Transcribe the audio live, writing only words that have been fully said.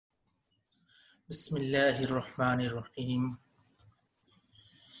Bismillahirrahmanirrahim.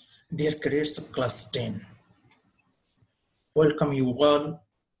 Dear cadets of class 10, welcome you all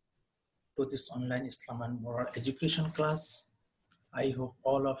to this online Islam and moral education class. I hope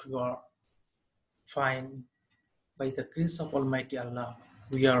all of you are fine. By the grace of Almighty Allah,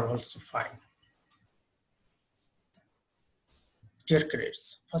 we are also fine. Dear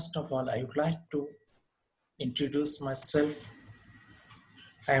cadets, first of all, I would like to introduce myself.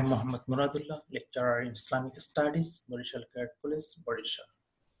 I am Muhammad Muradullah, lecturer in Islamic Studies, Barishal Cadet College, Barishal.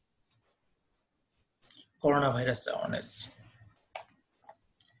 Coronavirus awareness.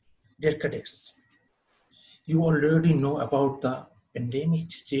 Dear cadets, you already know about the pandemic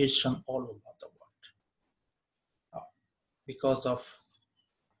situation all over the world because of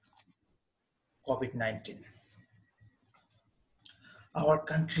COVID-19. Our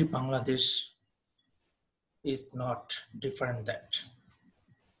country, Bangladesh, is not different that.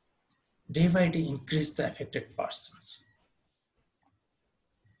 Day by day increase the affected persons.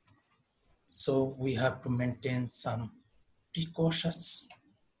 So we have to maintain some precautious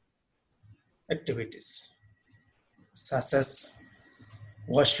activities, such as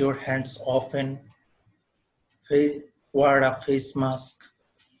wash your hands often, wear a face mask,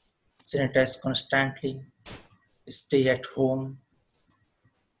 sanitize constantly, stay at home,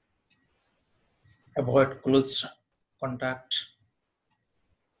 avoid close contact,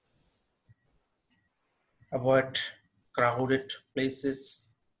 avoid crowded places,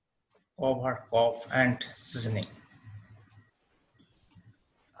 cover, cough, and sneezing.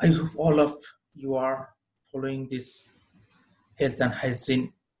 I hope all of you are following this health and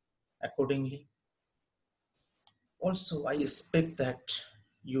hygiene accordingly. Also, I expect that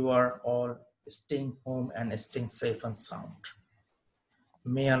you are all staying home and staying safe and sound.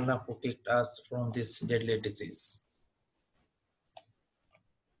 May Allah protect us from this deadly disease.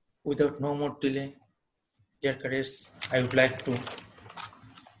 Without no more delay, dear cadets, I would like to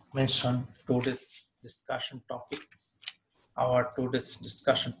mention today's discussion topics. Our today's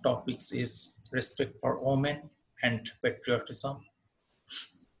discussion topics is respect for women and patriotism.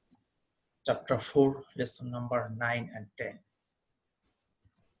 Chapter 4, lesson number 9 and 10.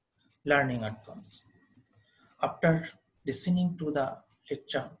 Learning outcomes. After listening to the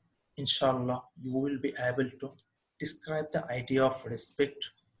lecture, inshallah, you will be able to describe the idea of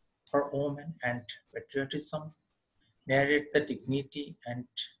respect for women and patriotism, narrate the dignity and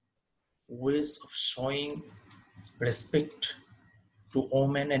ways of showing respect to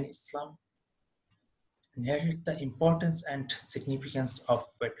women and Islam, narrate the importance and significance of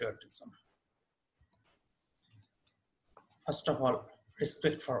patriotism. First of all,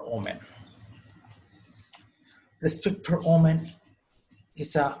 respect for women. Respect for women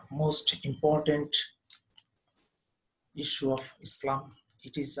is a most important issue of Islam.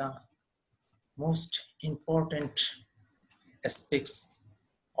 It is a most important aspects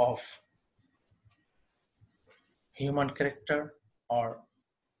of human character or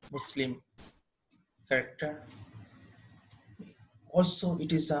Muslim character. Also,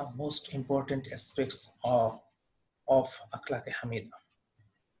 it is a most important aspects of Akhlaq Hamida.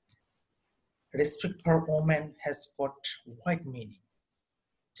 Respect for women has got wide meaning.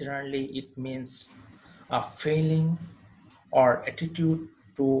 Generally, it means a feeling or attitude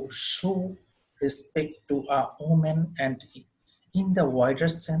to show respect to a woman, and in the wider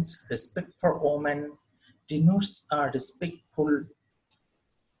sense, respect for women denotes a respectful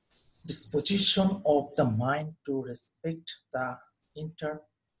disposition of the mind to respect the inter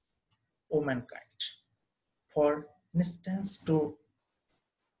womankind. For instance, to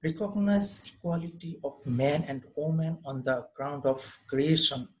recognize equality of men and women on the ground of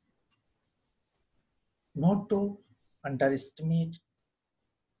creation, not to underestimate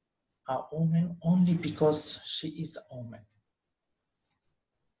a woman only because she is a woman,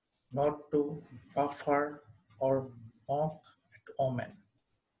 not to buffer or mock at woman,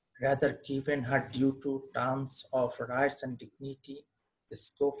 rather given her due to terms of rights and dignity,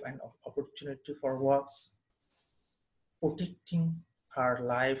 scope and opportunity for works, protecting her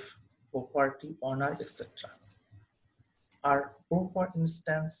life, property, honor, etc. are proper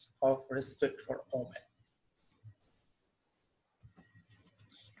instance of respect for women.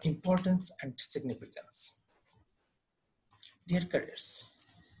 Importance and significance. Dear cadets,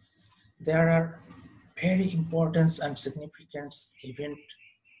 there are very important and significant event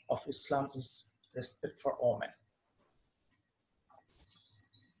of Islam is respect for women.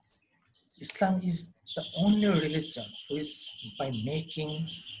 Islam is the only religion which, by making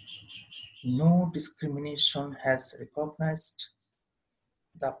no discrimination, has recognized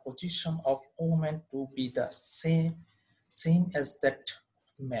the position of women to be the same as that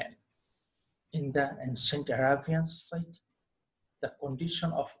of men. In the ancient Arabian society, the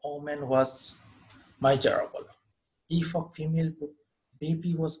condition of women was miserable. If a female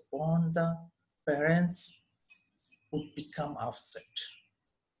baby was born, the parents would become upset.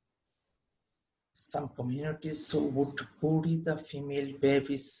 Some communities would bury the female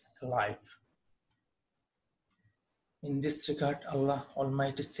babies alive. In this regard, Allah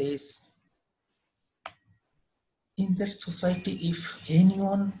Almighty says, in that society, if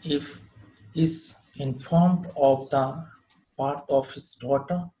anyone if is informed of the birth of his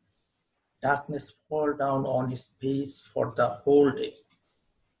daughter, darkness fall down on his face for the whole day.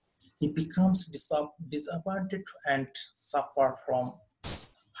 He becomes disappointed and suffer from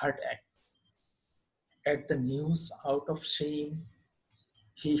heartache. At the news, out of shame,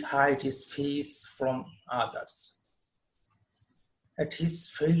 he hide his face from others. At his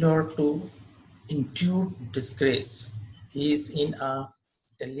failure to endure disgrace, he is in a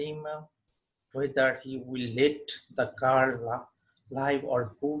dilemma whether he will let the girl live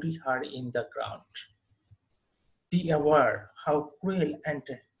or bury her in the ground. Be aware how cruel and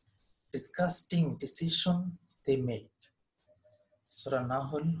disgusting decision they make. Surah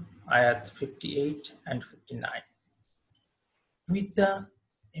Nahl, Ayat 58 and 59. With the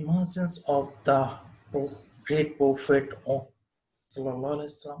emergence of the great prophet woman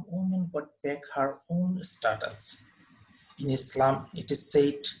got back her own status. In Islam, it is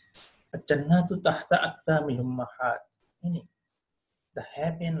said, "Jannatu tahta aqdamil ummahat," meaning the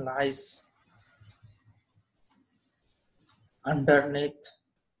heaven lies underneath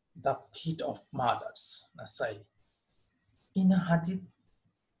the feet of mothers. Nasai. In a hadith,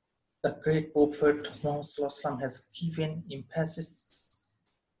 the great prophet Muhammad has given emphasis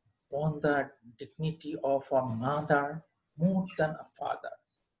on the dignity of a mother more than a father.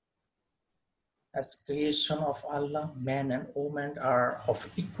 As creation of Allah, man and woman are of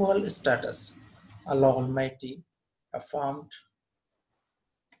equal status. Allah Almighty affirmed,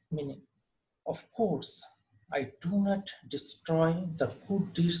 meaning, of course, I do not destroy the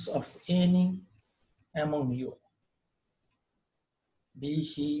good deeds of any among you, be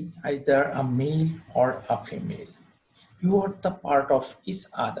he either a male or a female. You are the part of each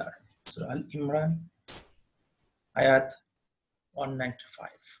other. Surah Al-Imran, Ayat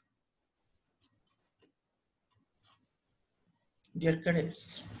 195. Dear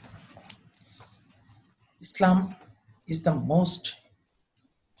cadets, Islam is the most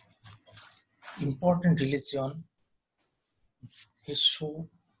important religion. He show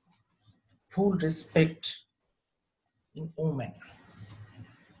full respect in women.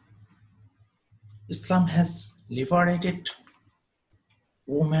 Islam has liberated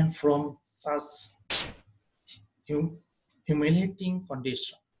women from such humiliating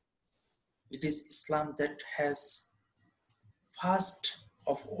condition. It is Islam that has first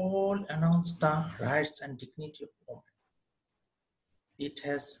of all announced the rights and dignity of women. It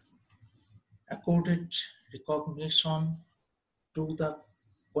has accorded recognition to the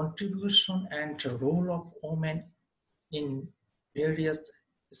contribution and role of women in various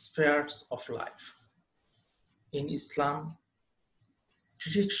spheres of life. In Islam,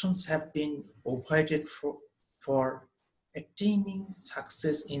 directions have been provided for attaining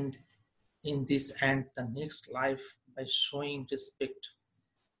success in this and the next life by showing respect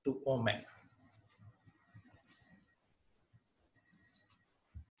to women.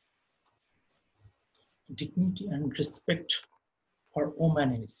 Dignity and respect for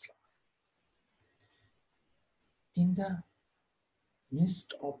women in Islam. In the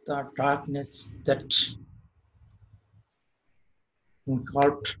midst of the darkness that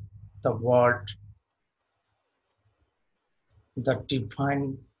engulfed the world, the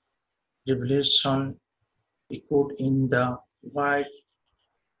divine revelation echoed in the wide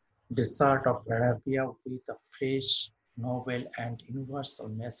desert of Arabia with a fresh, novel, and universal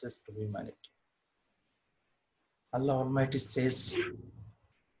message to humanity. Allah Almighty says,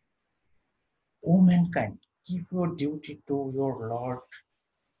 O mankind, give your duty to your Lord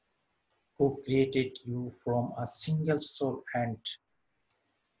who created you from a single soul and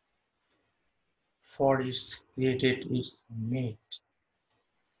for its created its mate,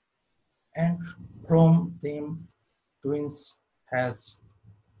 and from them twins has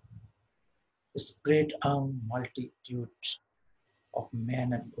spread a multitude of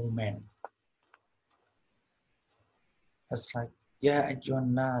men and women. As like, Ya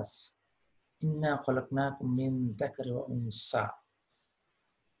ayyuhan nas, inna khalaqnakum min dhakari wa unsa.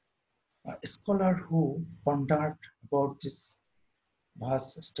 A scholar who pondered about this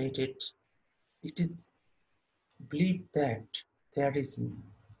verse stated, it is believed that there is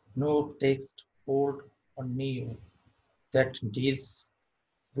no text, old or new, that deals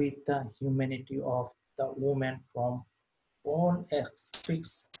with the humanity of the woman from all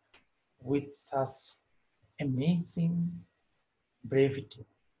aspects with such amazing brevity,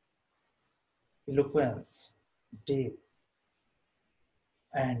 eloquence, depth,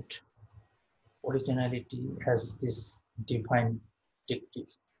 and originality as this divine detective.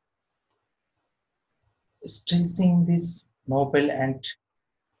 Stressing this noble and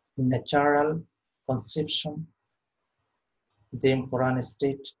natural conception, the Quran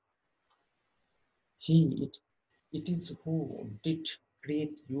state, He it is who did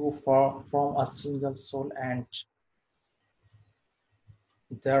create you from a single soul and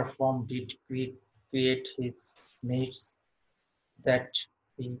therefrom did create his mates that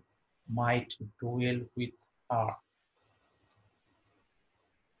he might dwell with her.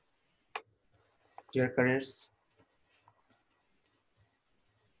 Dear careers,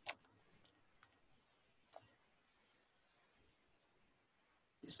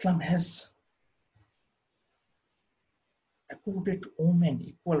 Islam has accorded women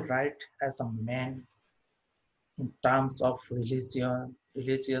equal right as a man in terms of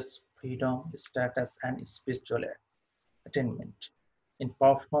religious freedom, status, and spiritual attainment. In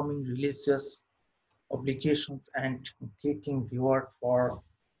performing religious obligations and getting reward for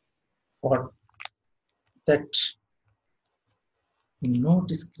that, no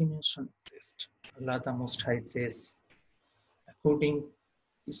discrimination exists. Allah the Most High says, according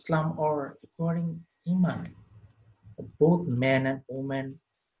Islam or according Iman, both man and woman,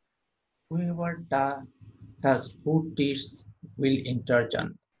 whoever does good deeds will enter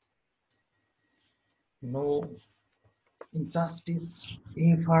Jannah. No injustice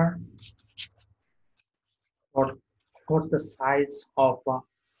ever for, for the size of a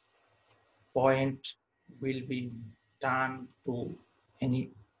point will be done to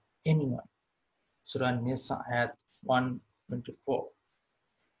anyone. Surah Nisa ayat 124.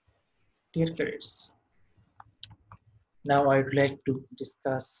 Dear friends, now I would like to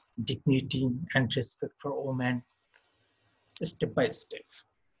discuss dignity and respect for women step by step.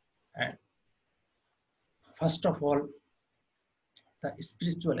 And first of all, the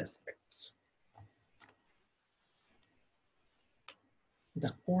spiritual aspects.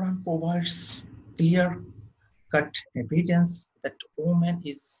 The Quran provides clear cut evidence that woman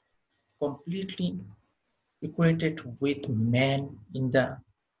is completely equated with man in the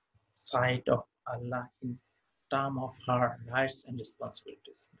sight of Allah in terms of her rights and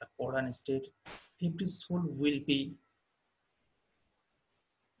responsibilities. The Quran states every soul will be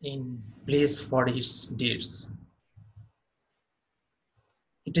in place for its deeds.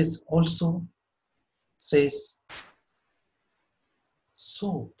 It is also says,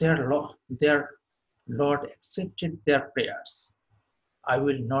 so their Lord accepted their prayers. I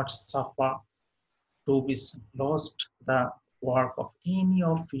will not suffer to be lost the work of any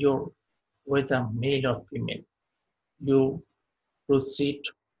of you, whether male or female. You proceed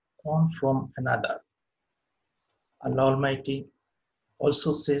one from another. Allah Almighty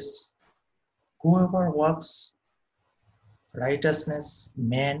also says, whoever works righteousness,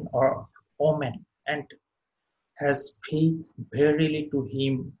 man or woman, and has faith verily to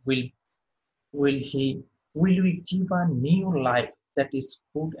him will he will we give a new life that is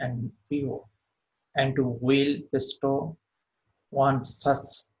good and pure, and will bestow one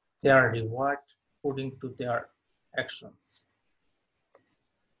such their reward according to their actions.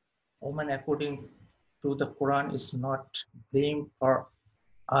 Woman, according to the Quran, is not blamed for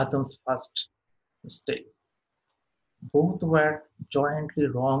Adam's first mistake. Both were jointly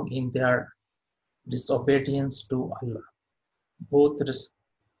wrong in their disobedience to Allah. Both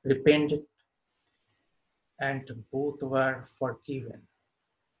repented and both were forgiven.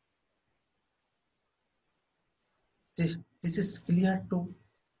 This is clear to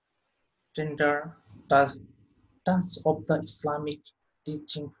tender tons of the Islamic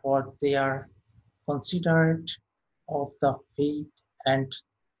teaching, for they are considerate of the faith, and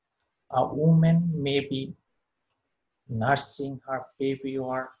a woman may be nursing her baby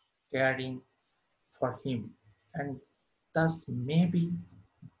or caring for him, and thus may be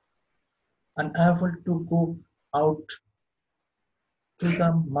unable to go out to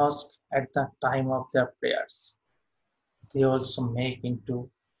the mosque at the time of their prayers. They also make into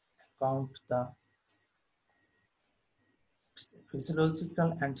account the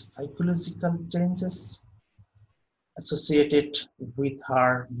physiological and psychological changes associated with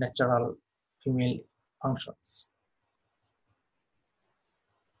her natural female functions.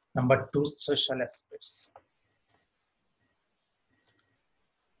 Number two, social aspects.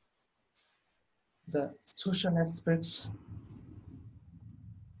 The social aspects,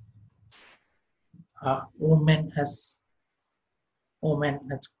 a woman has woman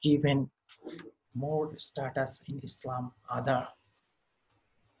has given more status in Islam other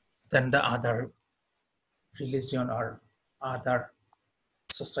than the other religion or other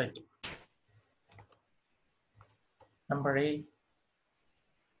society. Number eight,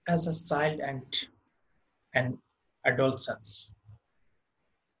 as a child and an adolescence,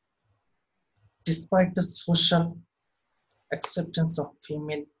 despite the social acceptance of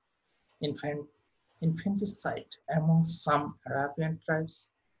female infant, infanticide among some Arabian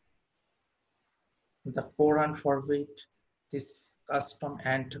tribes, the Quran forbade this custom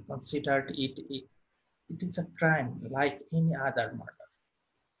and considered it is a crime like any other murder.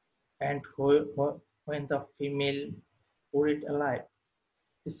 And when the female buried alive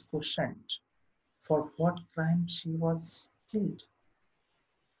is questioned for what crime she was killed,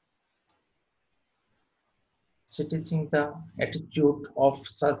 citing the attitude of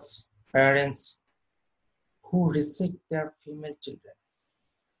such parents who reject their female children.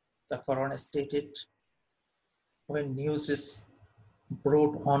 The Quran stated, when news is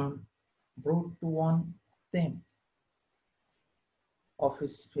brought to one them of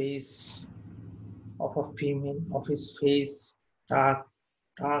his face of a female of his face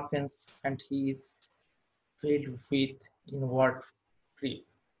darkens and he is filled with inward grief.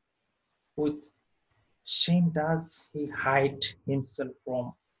 With shame does he hide himself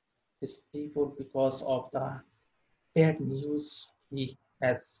from his people because of the bad news he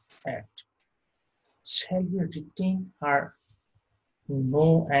has had. Shall we retain her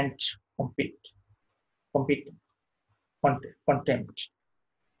no and compete, compete, contempt,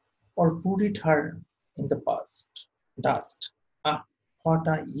 or buried her in the past dust? Ah, what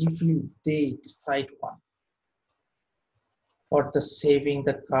a evil they decide one, for the saving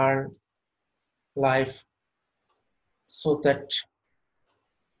the car life so that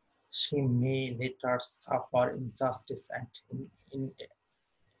she may later suffer injustice and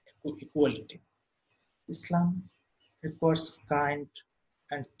inequality. Islam requires kind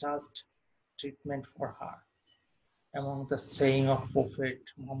and just treatment for her. Among the saying of Prophet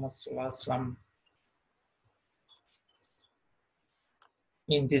Muhammad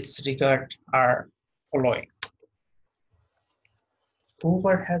in this regard are following.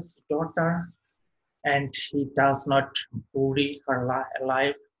 Whoever has a daughter and he does not bury her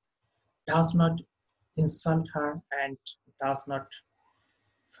alive, does not insult her, and does not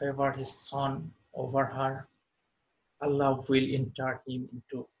favor his son over her, Allah will enter him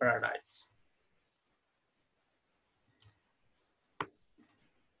into paradise.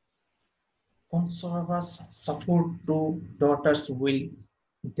 Whomsoever support to daughters will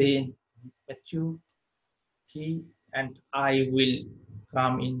then mature, he and I will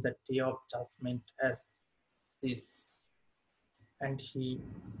come in the day of judgment as this. And he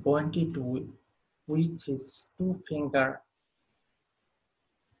pointed with his two fingers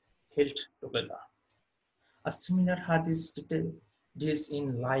held together. A similar hadith deals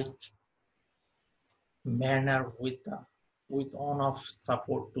in like manner with honor of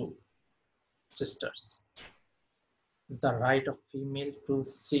support to sisters. The right of female to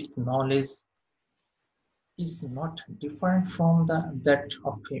seek knowledge is not different from that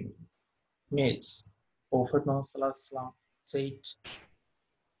of males. Prophet Muhammad said,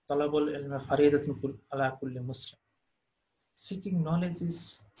 "Talabul ilmi faridatun ala kulli Muslim." Seeking knowledge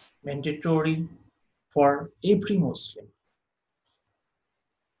is mandatory for every Muslim,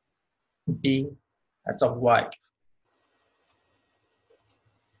 be as a wife.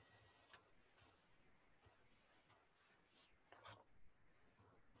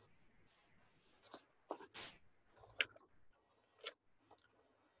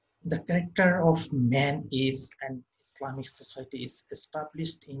 The character of man is an Islamic society is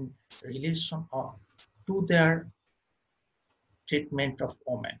established in relation to their treatment of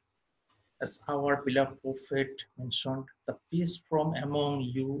women. As our beloved Prophet mentioned, the peace from among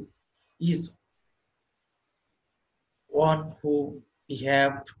you is one who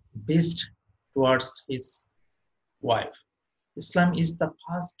behaved best towards his wife. Islam is the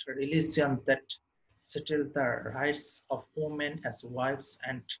first religion that settled the rights of women as wives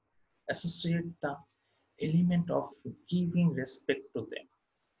and associate the element of giving respect to them.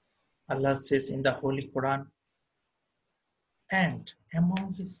 Allah says in the Holy Quran, and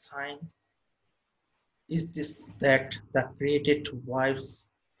among his signs is this that the created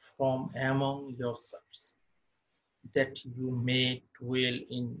wives from among yourselves, that you may dwell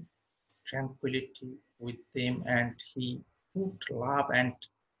in tranquility with them, and he put love and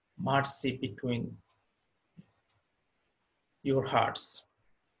mercy between your hearts.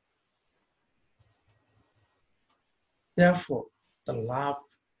 Therefore, the love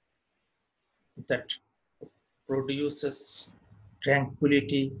that produces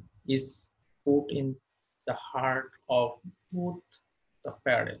Tranquility is put in the heart of both the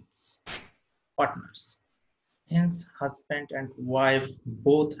parents, partners. Hence, husband and wife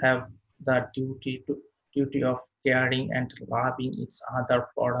both have the duty of caring and loving each other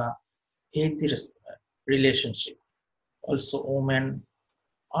for a healthy relationship. Also, women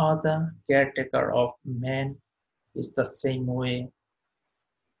are the caretaker of men is the same way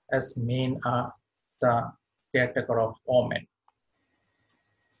as men are the caretaker of women.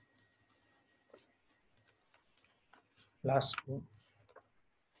 Last one,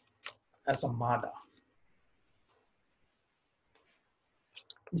 as a mother.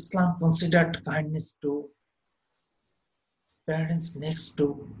 Islam considered kindness to parents next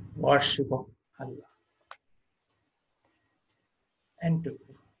to worship of Allah. And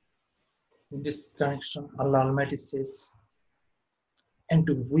in this connection, Allah Almighty says, and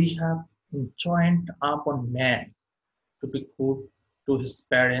we have enjoined upon man to be good to his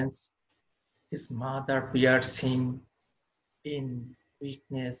parents. His mother bears him in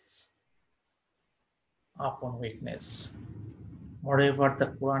weakness upon weakness. Moreover, the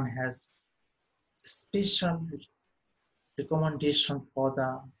Quran has special recommendation for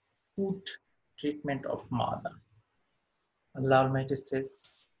the good treatment of mother. Allah Almighty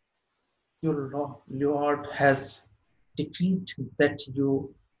says, your Lord has decreed that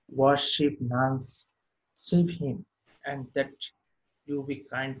you worship none save him and that you be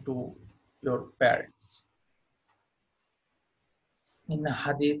kind to your parents. In the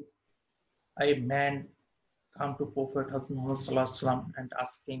hadith, a man come to Prophet Muhammad and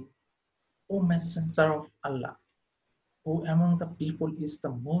asking, O Messenger of Allah, who among the people is the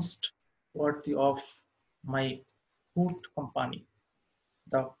most worthy of my good company?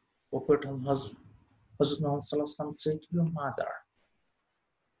 The Prophet Muhammad said, your mother.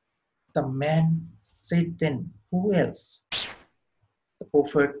 The man said, then who else? The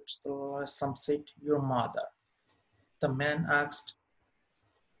Prophet said, your mother. The man asked,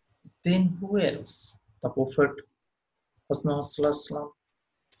 then who else? The Prophet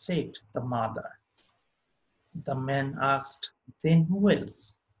said, the mother. The man asked, then who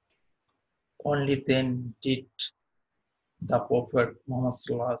else? Only then did the Prophet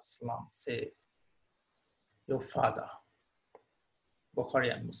Muhammad say, your father.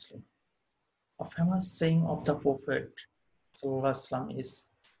 Bukhari and Muslim. A famous saying of the Prophet is,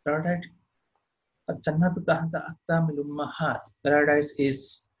 paradise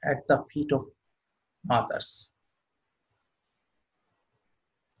is at the feet of mothers.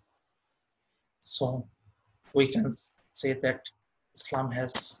 So we can say that Islam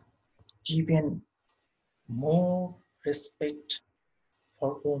has given more respect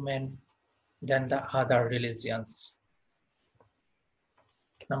for women than the other religions.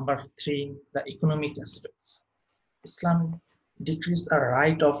 Number 3, the economic aspects. Islam decrees a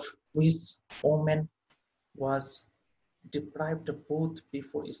right of which women was deprived both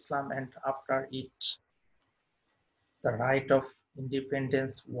before Islam and after it. The right of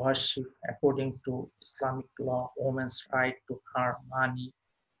independence worship according to Islamic law, women's right to earn money,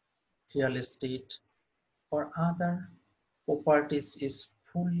 real estate, or other properties is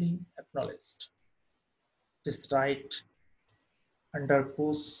fully acknowledged. This right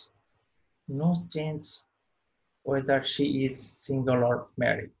undergoes no change whether she is single or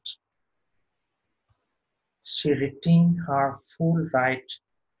married. She retains her full right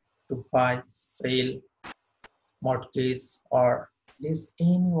to buy, sell, mortgage, or lease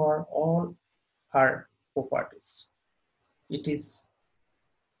any or all her properties. It is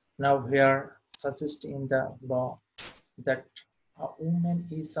now here suggested in the law that a woman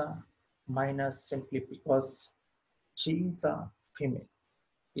is a minor simply because she is a female.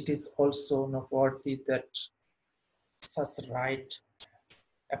 It is also noteworthy that such right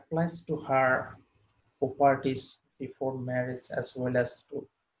applies to her properties before marriage as well as to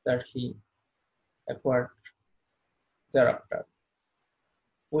that he acquired thereafter.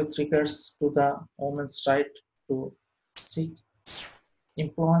 With regards to the woman's right to seek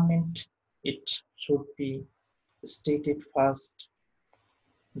employment, it should be stated first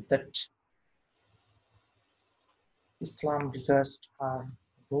that Islam regards her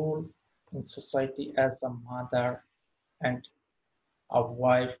role in society as a mother and a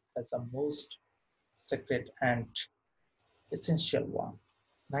wife as a most sacred and essential one.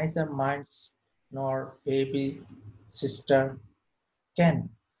 Neither minds nor baby sister can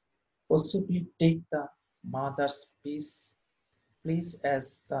possibly take the mother's place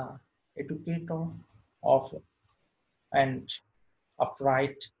as the educator of an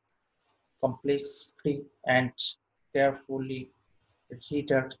upright, complex, free, and carefully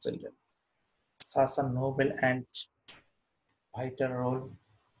reared children. Such a noble and vital role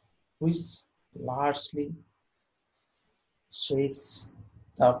which largely shapes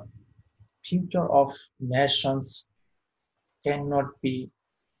the future of nations cannot be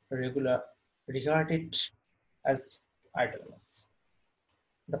regular, regarded as idleness.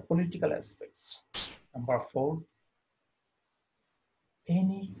 The political aspects. Number four,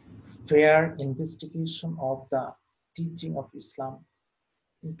 any fair investigation of the teaching of Islam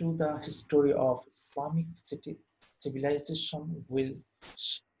into the history of Islamic civilization will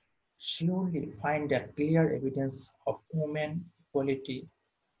surely find a clear evidence of women equality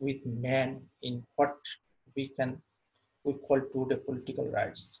with men in what we can we call today political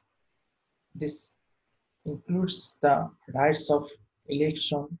rights. This includes the rights of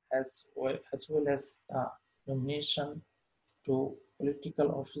election as well as nomination to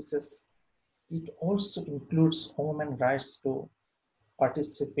political offices. It also includes women's rights to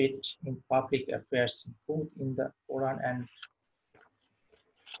participate in public affairs, both in the Quran and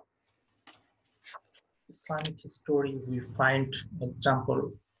Islamic history. We find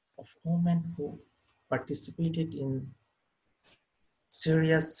example of women who participated in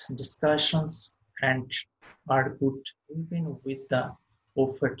serious discussions and argued even with the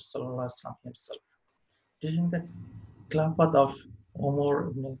Prophet ﷺ himself. During the Khilafat of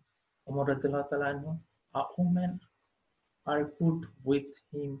Umar radiallahu ta'ala anhu, a woman argued with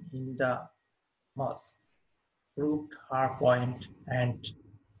him in the mosque, proved her point, and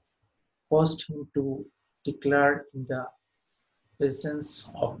caused him to declare in the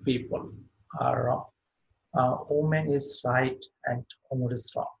presence of people, a woman is right and Umar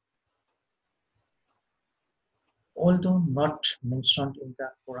is wrong. Although not mentioned in the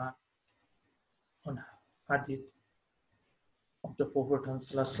Quran on hadith of the Prophet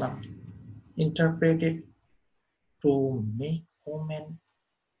ﷺ, interpreted to make women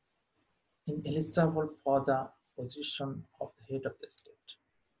ineligible for the position of the head of the state.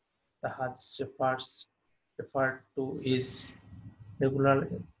 The hadith referred to is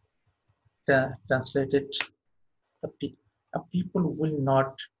regularly translated a people will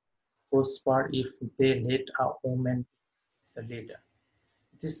not prosper if they let a woman be the leader.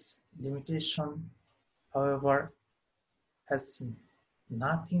 This limitation, however, has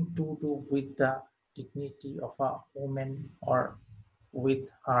nothing to do with the dignity of a woman or with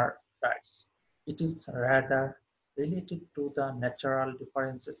her rights. It is rather related to the natural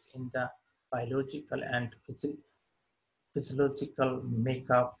differences in the biological and physiological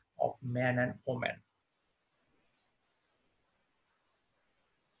makeup of man and woman.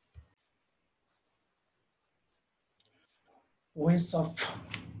 Ways of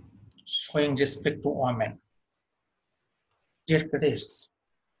showing respect to women. Dear cadets,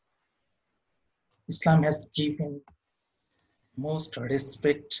 Islam has given most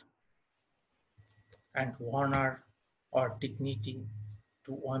respect and honor or dignity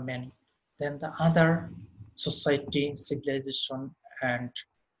to women than the other society, civilization, and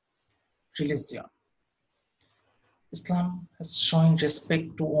religion. Islam has shown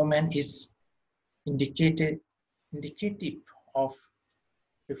respect to women is indicative of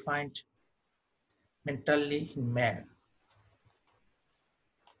refined mentality in men.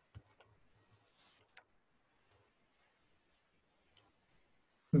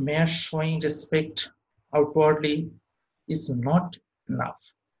 Mere showing respect outwardly is not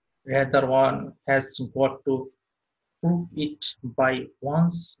enough. Rather, one has got to prove it by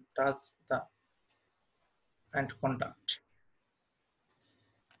one's task and conduct.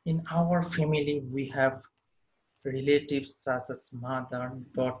 In our family, we have relatives such as mother,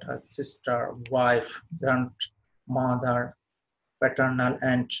 daughter, sister, wife, grandmother, paternal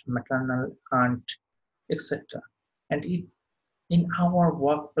and maternal aunt, etc. And in our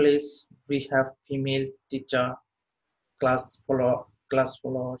workplace, we have female teacher, class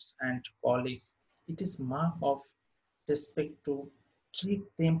followers, and colleagues. It is mark of respect to treat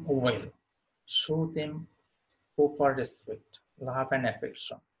them well, show them proper respect, love, and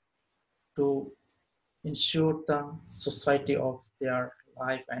affection, to ensure the society of their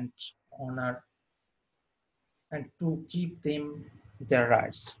life and honor, and to give them their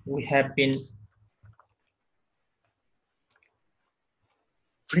rights. We have been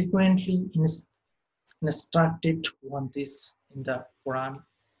frequently instructed on this in the Quran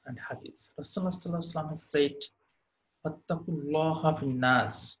and Hadith. Rasulullah has said, "Fattakullaha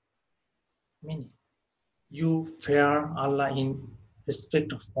finnas," meaning you fear Allah in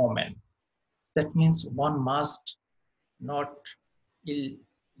respect of women. That means one must not ill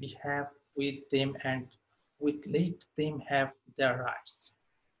behave with them and with let them have their rights.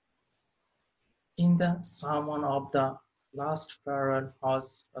 In the sermon of the last farewell,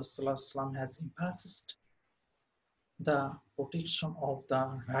 Rasulullah has emphasized the protection of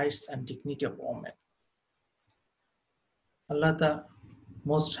the rights and dignity of women. Allah the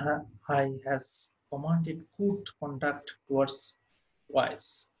Most High has commanded good conduct towards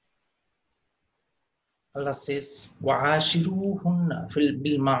wives. Allah says, وَعَاشِرُوهُنَّ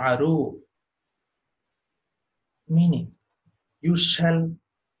بِالْمَعْرُوفِ, meaning you shall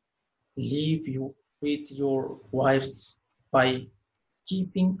live with your wives by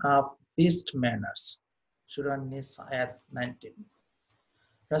keeping up best manners. Surah Nisa ayat 19.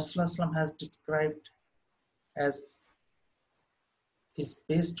 Rasulullah has described as his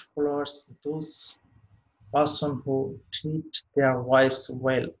best followers those persons who treat their wives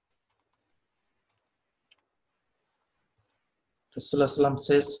well. Rasulullah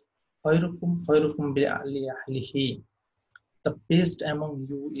says, "Khairukum khairukum bi'ahlihi." The best among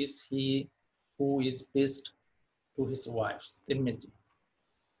you is he who is best to his wives.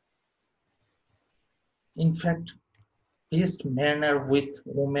 In fact, best manner with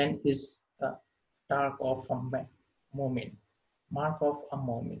women is the mark of a mu'min. Mark of a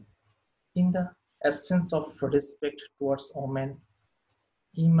mu'min. In the absence of respect towards women,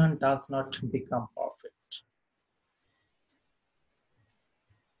 Iman does not become perfect.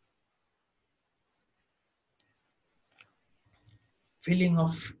 Feeling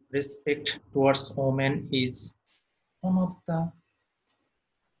of respect towards women is one of the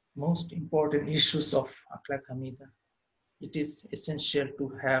most important issues of Akhlaq Hamida. It is essential to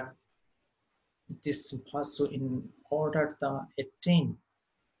have this virtue in order to attain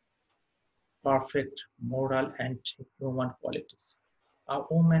perfect moral and human qualities. A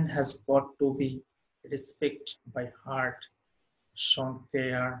woman has got to be respected by heart, shown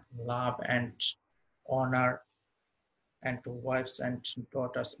care, love, and honor, and wives and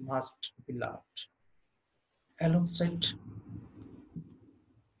daughters must be loved. Alongside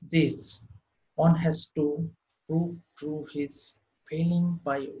this, one has to prove through his feeling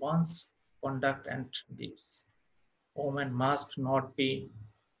by one's conduct and deeds. Women must not be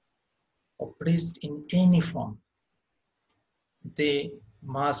oppressed in any form. They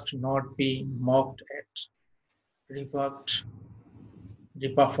must not be mocked at, rebuffed,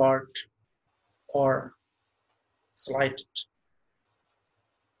 rebuffed, or slighted.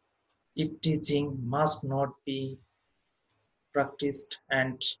 If teaching must not be practiced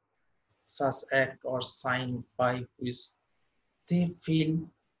and such act or sign by which they feel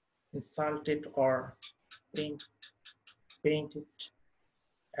insulted or painted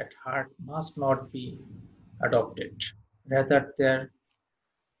at heart must not be adopted. Rather, their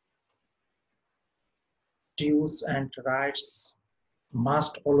dues and rights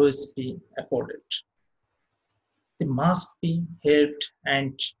must always be accorded. They must be helped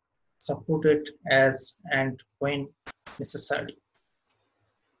and supported as and when necessary.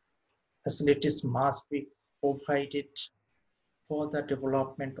 Facilities must be provided for the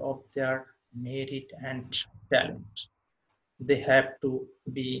development of their merit and talent. They have to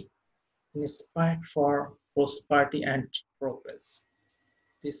be inspired for prosperity and progress.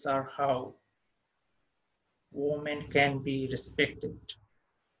 These are how women can be respected.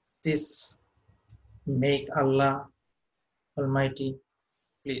 This make Allah Almighty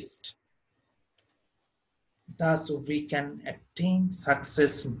pleased. Thus we can attain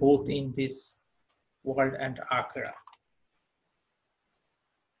success both in this world and Akhirah.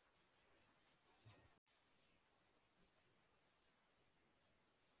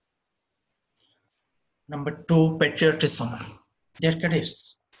 Number two, patriotism. Dear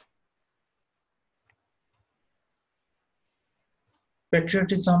cadets,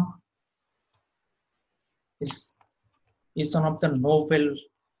 patriotism is, is one of the noble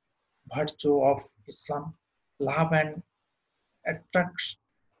virtue of Islam. Love and attraction,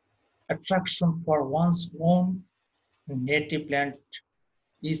 attraction for one's own native land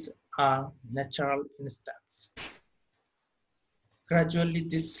is a natural instance. Gradually,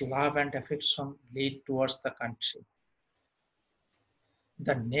 this love and affection lead towards the country,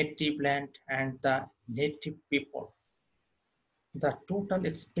 the native land, and the native people. The total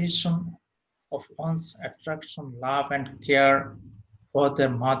expression of one's attraction, love, and care for their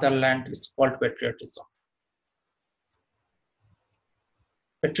motherland is called patriotism.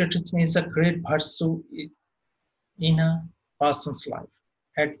 Patriotism is a great virtue in a person's life.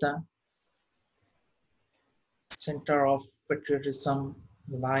 At the center of patriotism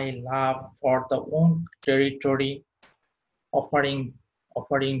lie love for the own territory, offering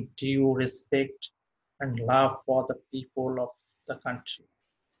offering due respect and love for the people of the country,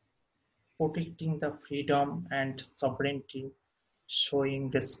 protecting the freedom and sovereignty, showing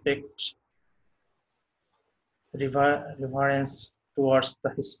respect, reverence towards the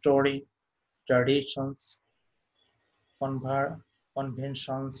history, traditions,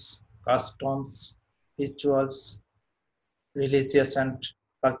 conventions, customs, rituals, religious and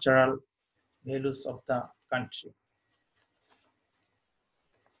cultural values of the country.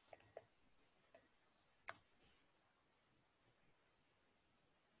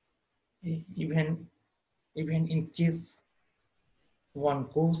 Even, even in case one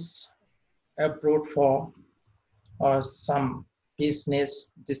goes abroad for or some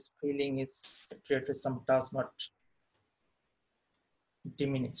business, this feeling is patriotism does not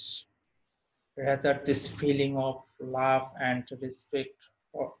diminish. Rather, this feeling of love and respect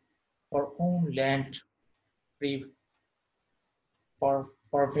for our own land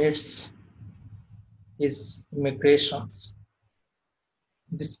pervades his immigrations.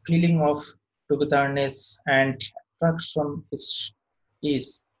 This feeling of togetherness and attraction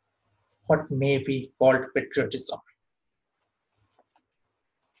is what may be called patriotism.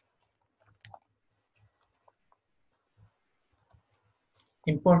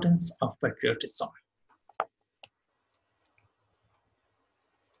 Importance of patriotism.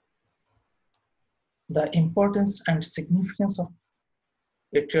 The importance and significance of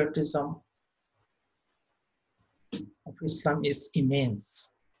patriotism of Islam is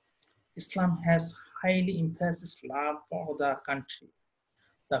immense. Islam has highly emphasized love for the country.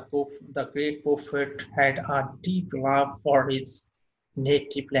 The great prophet had a deep love for his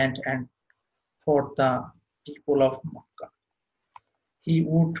native land and for the people of Makkah. He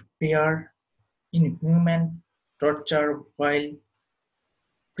would bear inhuman torture while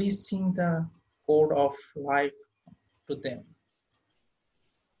preaching the code of life to them.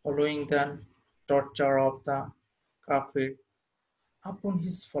 Following the torture of the Kafir upon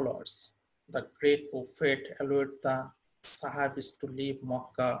his followers, the great prophet allowed the Sahabis to leave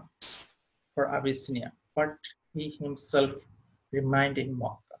Makkah for Abyssinia, but he himself remained in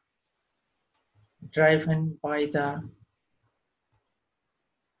Makkah. Driven by the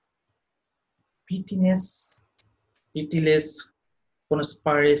pitiless, pitiless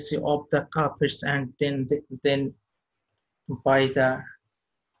conspiracy of the Kafirs and then by the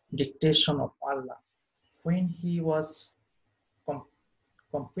dictation of Allah. When he was com-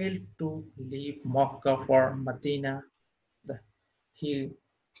 compelled to leave Makkah for Medina, he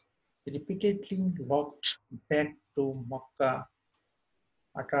repeatedly walked back to Makkah,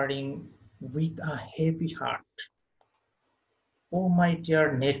 uttering with a heavy heart, "O my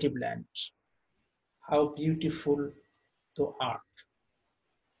dear native land, how beautiful thou art!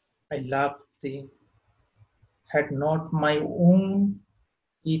 I love thee. Had not my own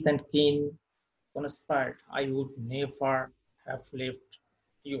teeth and kin conspired, I would never have left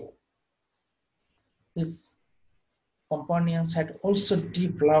you." His companions had also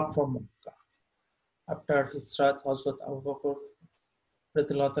deep love for Makkah. After Hijrat, Hazrat Abu Bakr,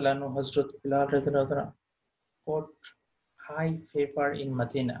 Hazrat Bilal got high favor in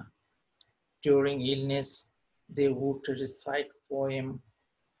Medina. During illness, they would recite poem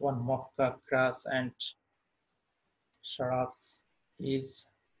on Makkah grass and shrubs,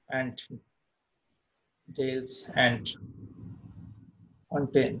 hills and dales and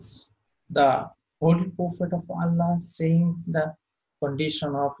fountains. The Holy Prophet of Allah, saying the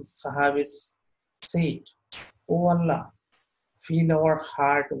condition of his Sahabis, said, "O Allah, fill our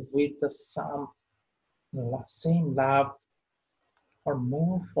heart with the same love or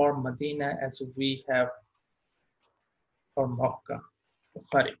more for Medina as we have for Makkah."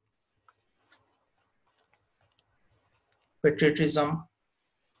 Bukhari. Patriotism.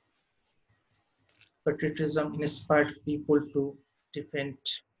 Patriotism inspired people to defend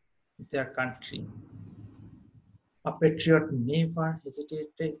their country. A patriot never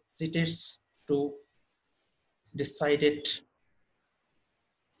hesitates to decide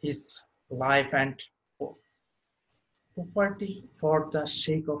his life and property for the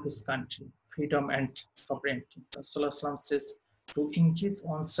sake of his country, freedom and sovereignty. Rasulullah says to engage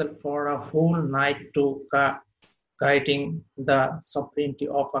oneself for a whole night to guiding the sovereignty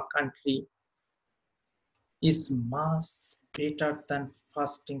of a country is much better than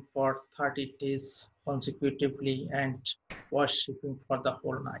fasting for 30 days consecutively and worshipping for the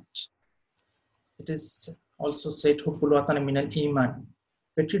whole night. It is also said, "Hubbul watan min al-iman."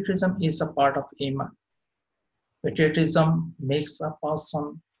 Patriotism is a part of iman. Patriotism makes a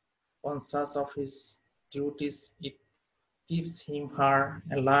person conscious of his duties. It keeps him her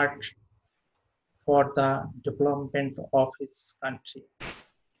alert for the development of his country.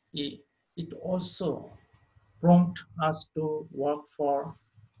 It also prompts us to work for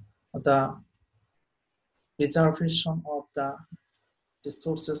the preservation of the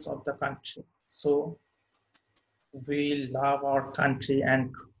resources of the country. So we love our country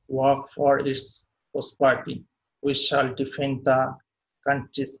and work for its prosperity. We shall defend the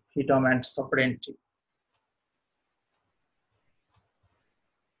country's freedom and sovereignty.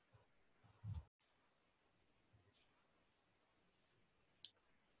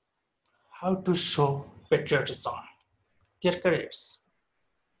 How to show patriotism? Dear careers,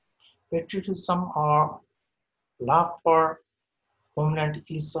 patriotism or love for homeland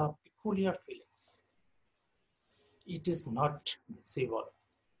is a peculiar feeling. It is not visible.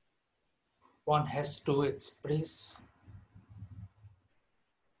 One has to express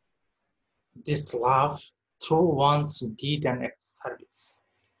this love through one's deed and service.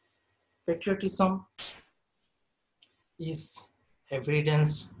 Patriotism is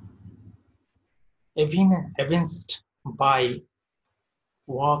evidence evinced by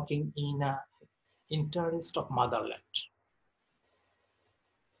working in a interest of motherland.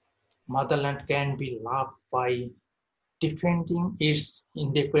 Motherland can be loved by defending its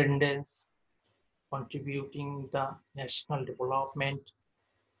independence, contributing the national development,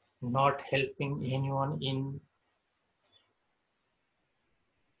 not helping anyone in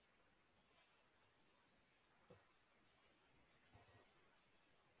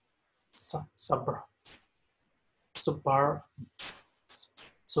sub- super,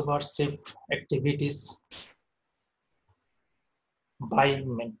 subversive activities by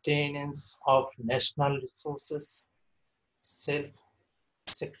maintenance of national resources,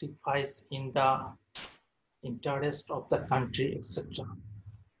 self-sacrifice in the interest of the country, etc.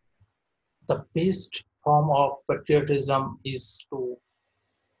 The best form of patriotism is to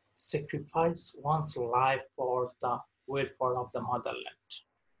sacrifice one's life for the welfare of the motherland,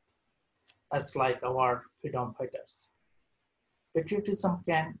 as like our freedom fighters. Patriotism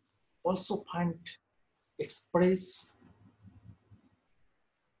can also find express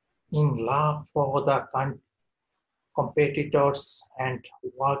in love for the competitors and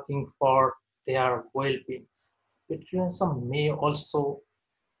working for their well-being. Patriotism may also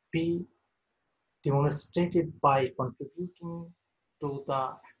be demonstrated by contributing to the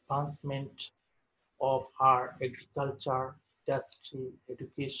advancement of our agriculture, industry,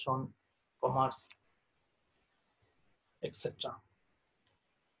 education, commerce, etc.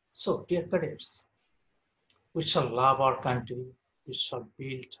 So, dear cadets, we shall love our country, we shall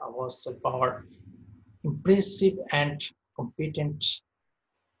build ourselves our impressive and competent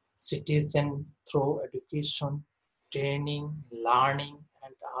citizen through education, training, learning,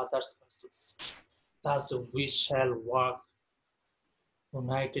 and other pursuits. Thus, we shall work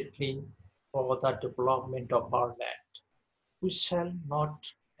unitedly for the development of our land. We shall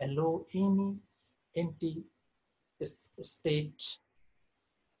not allow any anti-state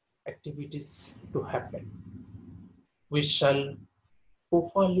activities to happen. We shall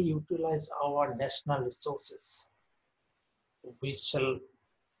properly utilize our national resources. We shall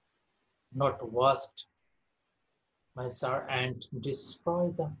not waste, measure, and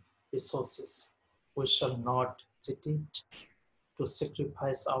destroy the resources. We shall not hesitate to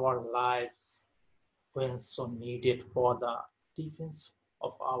sacrifice our lives when so needed for the defense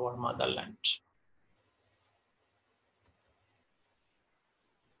of our motherland.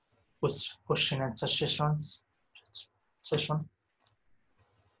 Question and session.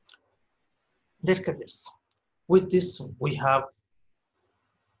 Dear cadets, with this we have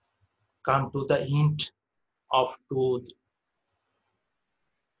come to the end of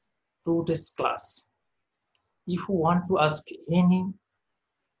today's class. If you want to ask any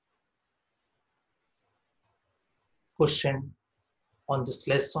question on this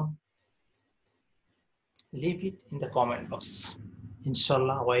lesson, leave it in the comment box.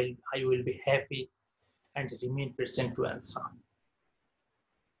 Inshallah, while I will be happy and remain present to answer.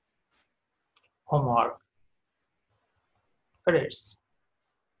 Homework. Cadets,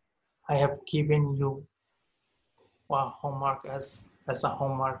 I have given you a homework as a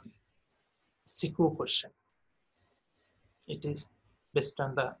homework SQL question. It is based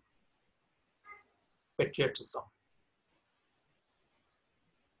on the patriotism.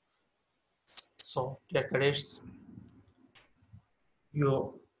 So, dear cadets,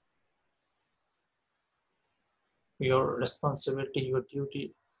 your responsibility, your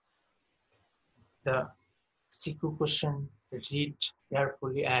duty, the SQL question, read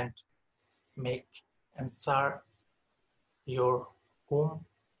carefully and make answer your home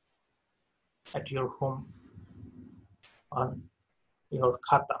at your home on your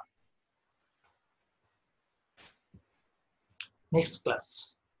khata. Next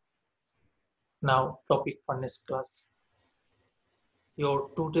class. Now topic for next class. Your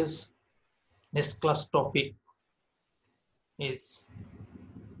today's next class topic is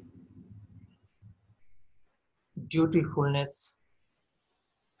dutifulness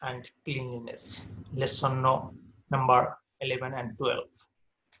and cleanliness. Lesson no number 11 and 12.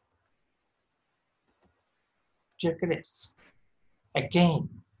 Dear cadets, again,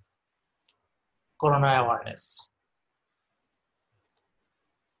 corona awareness.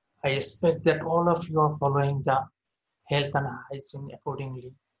 I expect that all of you are following the health and hygiene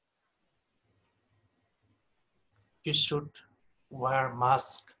accordingly. You should wear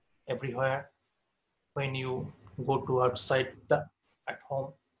mask everywhere when you go to at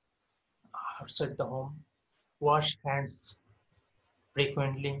home, outside the home. Wash hands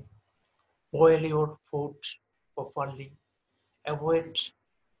frequently. Boil your food properly. Avoid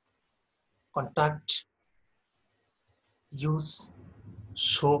contact. Use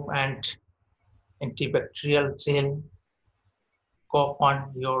soap and antibacterial gel. Cough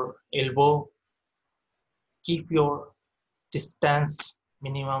on your elbow. Keep your distance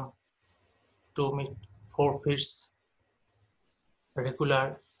minimum 4 feet.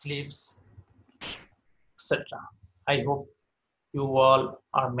 Regular sleeps, etc. I hope you all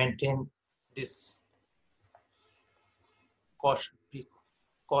are maintain this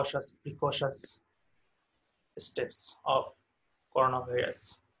cautious precautious steps of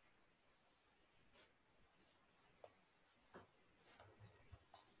coronavirus.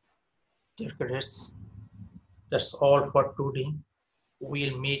 Dear cadets, that's all for today.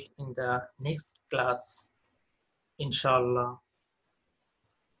 We'll meet in the next class. Inshallah.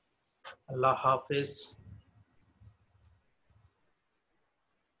 Allah Hafiz.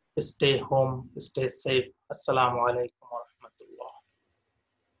 Stay home, stay safe. Assalamu alaikum.